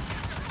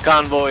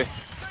 Convoy.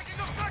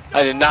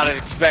 I did not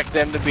expect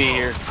them to be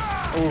here.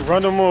 Oh,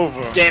 run them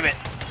over. Damn it.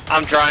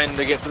 I'm trying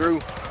to get through.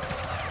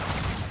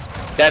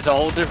 That's a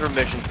whole different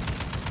mission.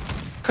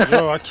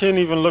 Yo, I can't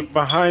even look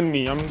behind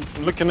me. I'm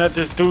looking at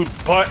this dude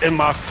butt in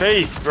my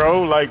face,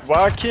 bro. Like,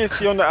 why I can't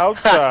see on the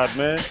outside,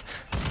 man?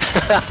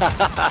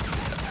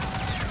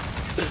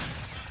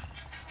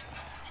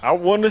 I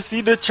want to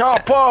see the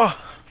chopper.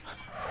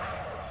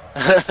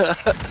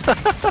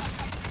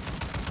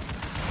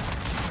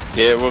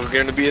 Yeah, we're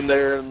gonna be in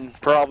there in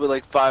probably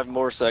like 5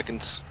 more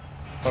seconds.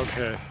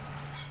 Okay.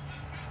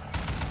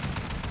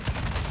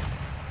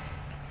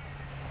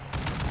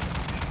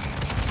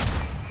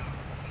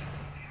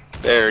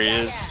 There he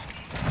is.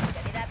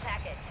 Give me that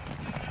package.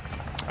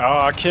 Oh,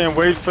 I can't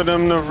wait for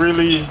them to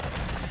really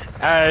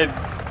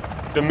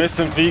add the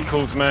missing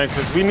vehicles, man,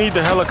 because we need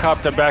the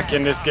helicopter back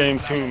in this game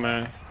too,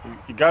 man.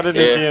 You got it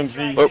Yeah. in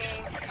DMZ. Oh,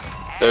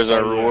 there's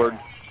our Oh, yeah. reward.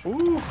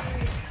 Ooh.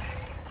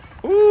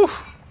 Ooh.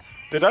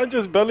 Did I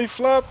just belly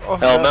flop? Oh,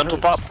 that Elemental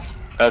hurt. pop.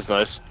 That's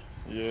nice.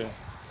 Yeah.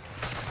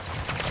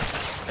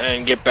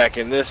 And get back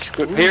in this.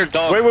 Here,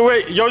 dog.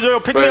 Wait. Yo,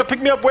 pick me Wait. up,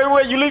 pick me up.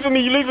 Wait. You leaving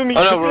me.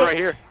 Oh Pick no, me we're up. right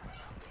here.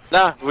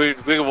 Nah, we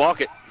can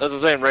walk it. That's what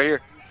I'm saying, right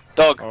here.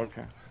 Dog,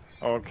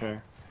 Okay.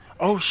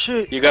 Oh,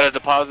 shit. you got a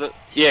deposit?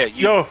 Yeah,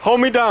 you Yo, hold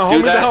me down, do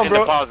hold me that down, and bro.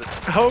 deposit.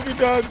 Hold me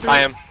down, dude. I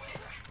am.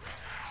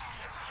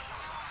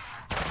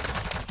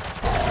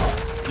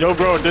 Yo,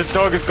 bro, this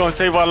dog is gonna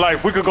save our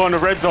life. We could go in the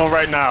red zone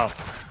right now.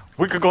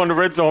 We could go in the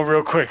red zone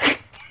real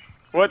quick.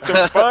 What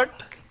the fuck?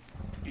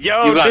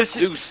 Yo, You got this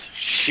Zeus.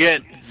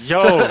 Shit.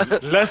 Yo,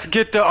 let's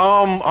get the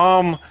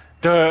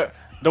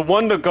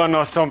wonder gun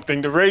or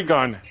something, the ray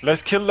gun.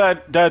 Let's kill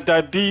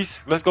that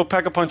beast. Let's go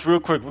pack a punch real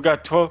quick. We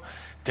got 12.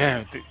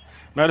 Damn.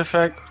 Matter of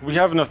fact, we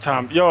have enough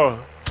time. Yo,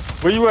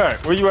 where you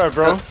at? Where you at,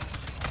 bro?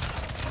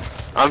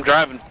 I'm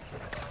driving.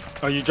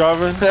 Are you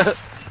driving?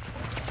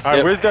 Alright,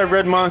 Yep. where's that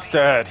red monster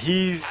at?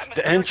 He's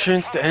the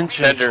entrance.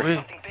 Center. Where?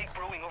 Something big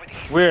brewing over the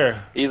east.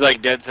 Where? He's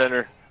like dead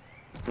center.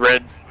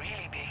 Red.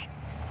 Really big.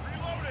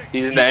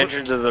 He's in the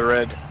entrance of the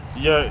red.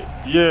 Yeah.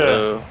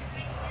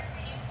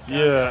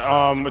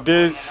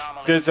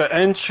 There's an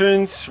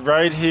entrance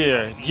right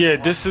here. Yeah,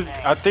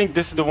 I think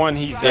this is the one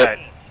he's Yep. at.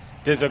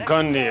 There's a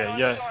gun there,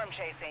 yes. Storm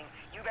chasing.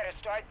 You better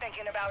start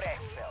thinking about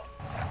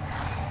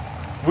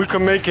exfil. We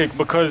can make it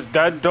because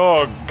that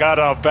dog got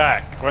our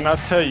back. When I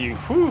tell you,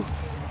 whew.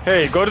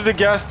 Hey, go to the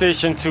gas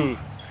station too.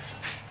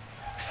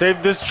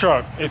 Save this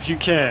truck if you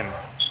can.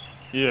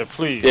 Yeah,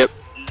 please. Yep.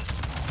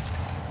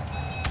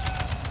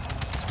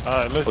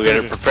 Alright, let's We'll do get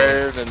it this.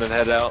 prepared and then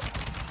head out.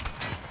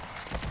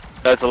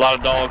 That's a lot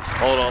of dogs.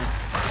 Hold on.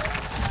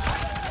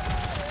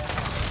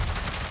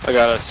 I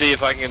gotta see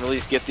if I can at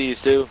least get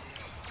these two.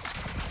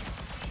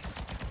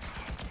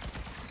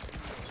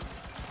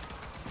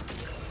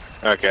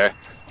 Okay.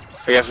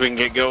 I guess we can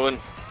get going.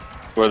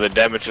 Where they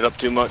damage it up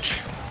too much.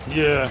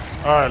 Yeah.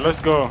 Alright, let's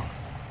go.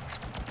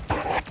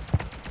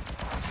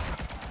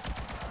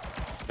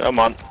 Come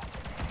on.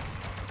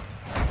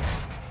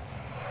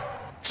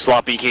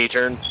 Sloppy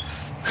K-turn.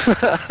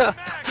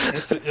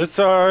 It's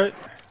alright.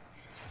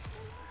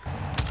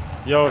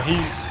 Yo,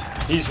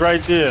 he's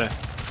right there.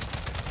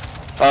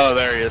 Oh,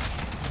 there he is.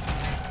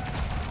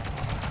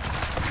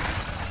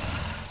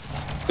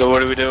 So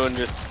what are we doing?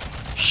 Just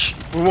Shh,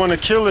 we want to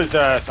kill his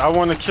ass. I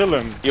want to kill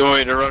him. you want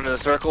me to run in a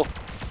circle?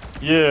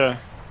 Yeah.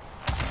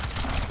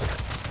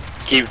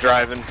 Keep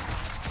driving.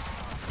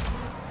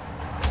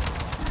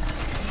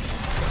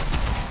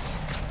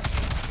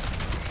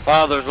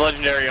 Oh, there's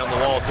legendary on the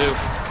wall too.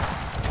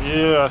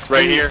 Yeah, I see.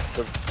 Right here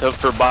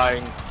for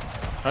buying.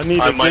 I need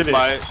I to might get it.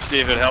 buy it, see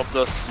if it helps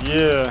us.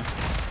 Yeah.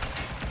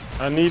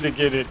 I need to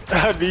get it.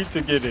 I need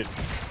to get it.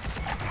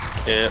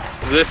 Yeah.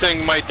 This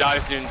thing might die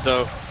soon,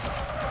 so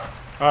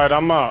Alright,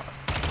 I'm out.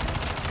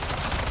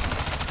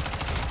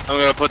 I'm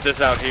gonna put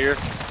this out here.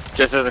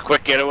 Just as a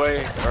quick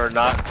getaway, or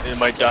not, it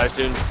might die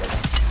soon.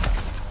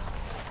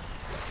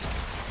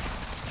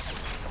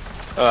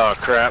 Oh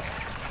crap.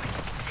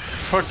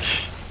 Fuck.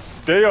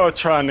 They are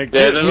trying to Yeah,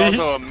 get there's me.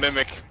 also a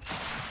mimic.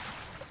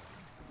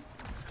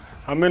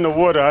 I'm in the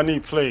water. I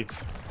need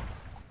plates.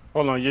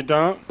 Hold on, you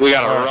down? We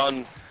gotta Alright.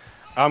 run.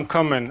 I'm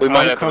coming. We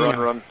might I'm have coming. to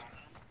run.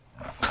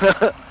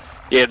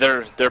 Yeah,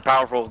 they're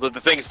powerful. The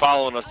thing's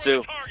following us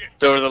too.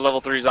 So are the level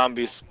 3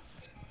 zombies.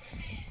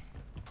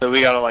 So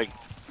we gotta like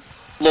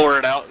lure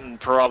it out and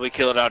probably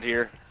kill it out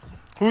here.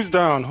 Who's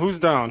down? Who's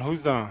down?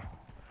 Who's down?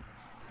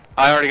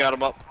 I already got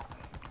him up.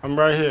 I'm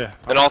right here.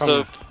 And I'm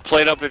also coming.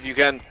 plate up if you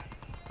can.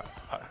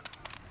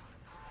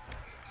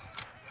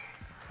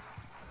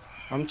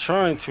 I'm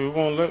trying to. It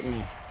won't let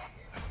me.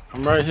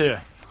 I'm right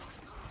here.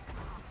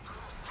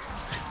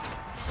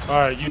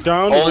 Alright, you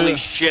down? Holy Where-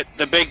 shit,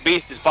 the big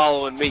beast is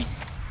following me.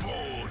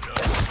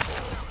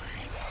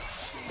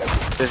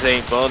 This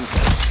ain't fun.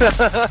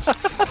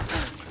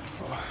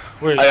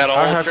 Wait, I got a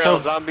whole have trail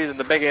of self- zombies and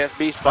the big ass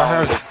beast I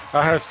following me.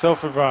 have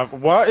self-revive.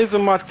 Why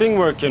isn't my thing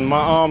working?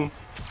 My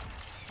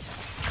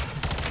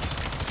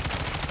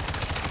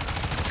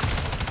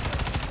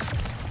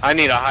I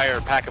need a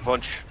higher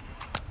pack-a-punch.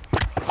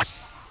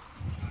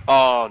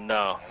 Oh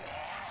no.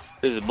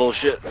 This is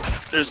bullshit.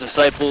 There's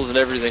disciples and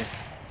everything.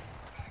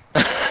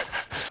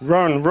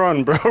 run,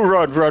 bro,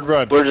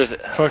 run. We're just...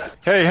 Fuck.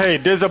 Hey,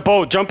 there's a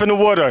boat. Jump in the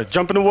water.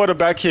 Jump in the water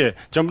back here.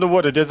 Jump in the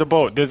water. There's a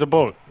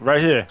boat.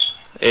 Right here.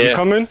 You Yeah,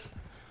 coming?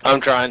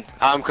 I'm trying.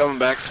 I'm coming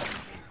back.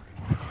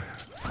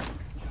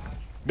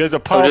 There's a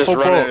I'm just powerful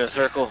running in boat. a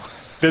circle.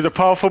 There's a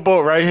powerful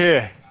boat right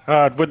here.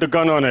 With the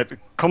gun on it.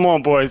 Come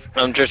on, boys.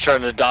 I'm just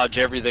trying to dodge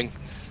everything.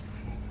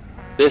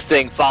 This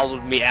thing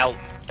followed me out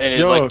and it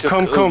Yo, like took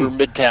come. over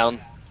Midtown.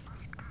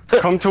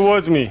 Come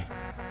towards me.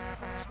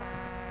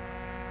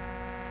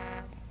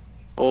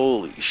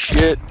 Holy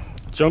shit.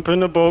 Jump in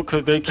the boat,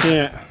 cause they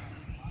can't.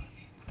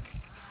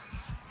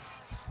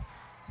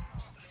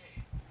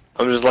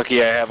 I'm just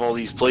lucky I have all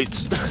these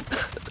plates.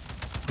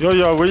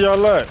 Yo, where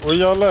y'all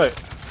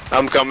at?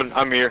 I'm coming.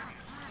 I'm here.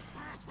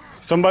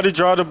 Somebody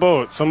draw the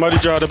boat.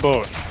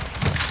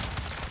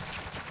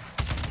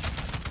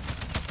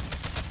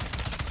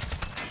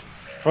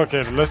 Fuck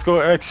it, let's go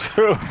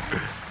exfil.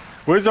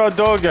 Where's our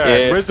dog at?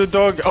 Yeah. Where's the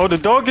dog? Oh, the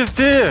dog is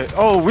there.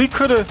 Oh, we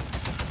could've.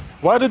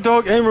 Why the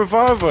dog ain't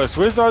revive us?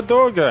 Where's our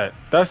dog at?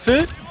 That's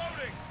it?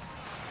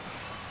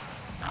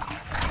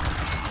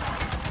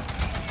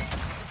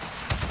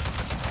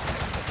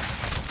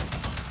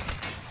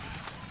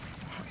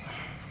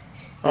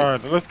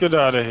 Alright, let's get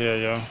out of here,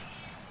 yo.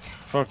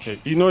 Fuck it.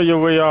 You know your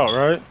way out,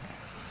 right?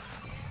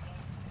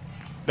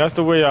 That's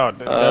the way out.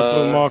 That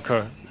blue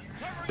marker.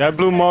 That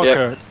blue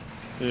marker.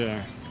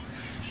 Yeah.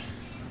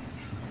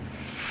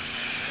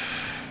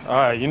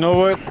 Alright, you know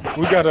what?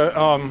 We gotta,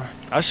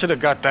 I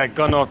should've got that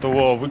gun off the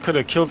wall. We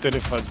could've killed it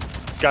if I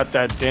got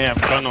that damn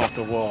gun off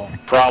the wall.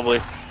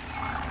 Probably.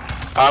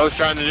 I was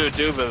trying to do it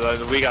too,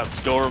 but we got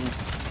stormed.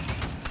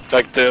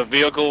 Like the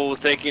vehicle was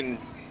taking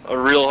a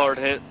real hard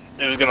hit.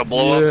 It was gonna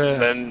blow up, and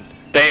then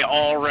they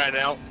all ran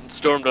out and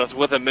stormed us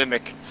with a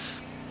mimic.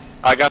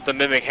 I got the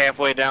mimic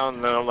halfway down,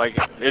 and then I'm like,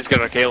 it's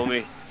gonna kill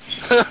me.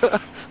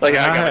 Like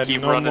I gotta had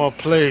keep no running. more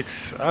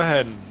plates. I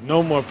had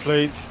no more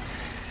plates.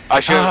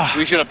 We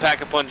should have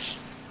packed a punch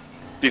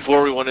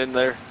before we went in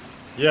there.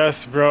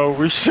 Yes, bro.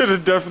 We should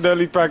have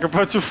definitely packed a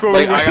punch before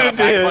Like we I got a went in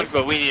pack there. punch,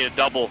 but we need a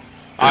double.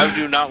 I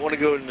do not want to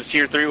go into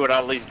tier 3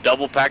 without at least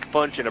double pack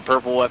punch and a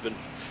purple weapon.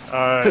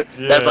 Yeah.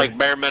 That's like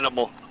bare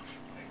minimal.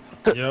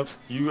 Yep,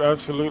 you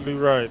absolutely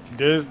right.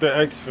 There's the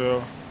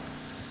exfil.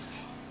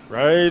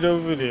 Right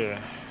over there.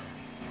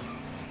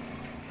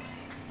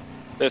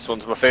 This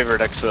one's my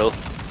favorite exfil.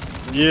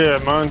 Yeah,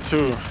 mine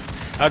too.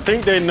 I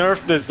think they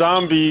nerfed the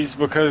zombies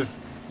because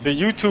the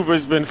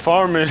YouTubers been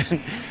farming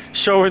and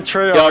showing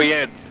Treyarch. Oh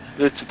yeah,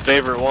 this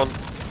favorite one.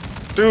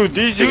 Dude,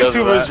 these Because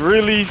of YouTubers that.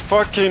 really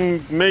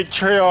fucking make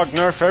Treyarch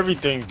nerf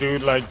everything,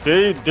 dude. Like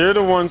they're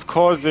the ones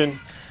causing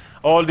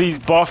all these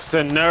buffs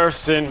and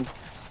nerfs, and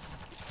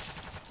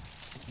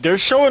They're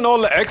showing all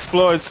the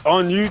exploits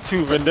on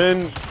YouTube, and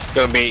then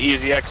Gonna be an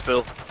easy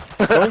exfil.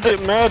 don't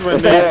get mad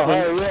when they.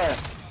 yeah.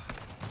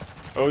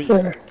 Oh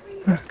yeah.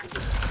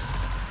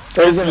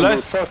 There's It's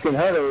less. fucking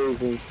hella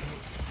reasons.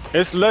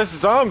 It's less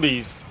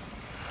zombies.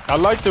 I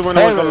liked it when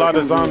there was a lot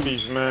of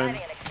zombies, man. An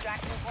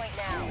extraction point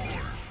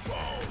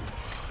now.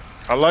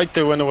 I liked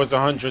it when there was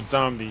 100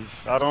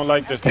 zombies. I don't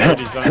like this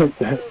 30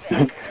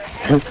 zombies.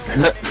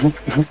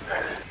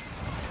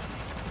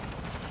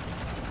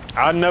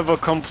 I never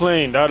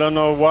complained. I don't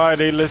know why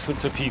they listen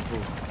to people.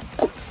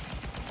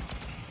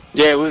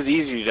 Yeah, it was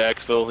easy to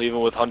exfil even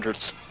with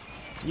hundreds.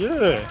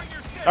 Yeah.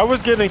 I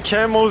was getting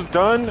camos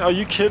done. Are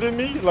you kidding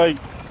me? Like,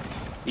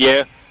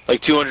 Yeah,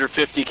 like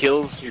 250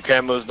 kills, your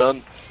camo's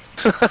done.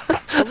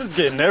 I was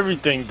getting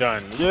everything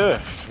done.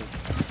 Yeah.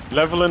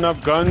 Leveling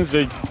up guns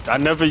that I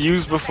never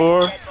used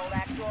before. Deadbolt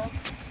actual.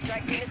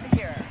 Strike unit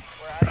secure.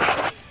 Where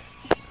are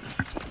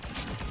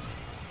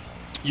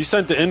you? You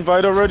sent the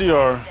invite already,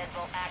 or?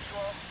 Deadbolt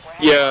actual.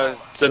 We're Yeah,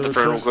 sent the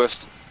friend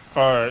request.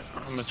 Alright,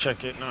 I'm gonna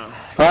check it now.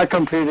 I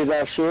completed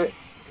that shit.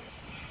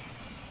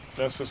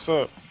 That's what's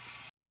up.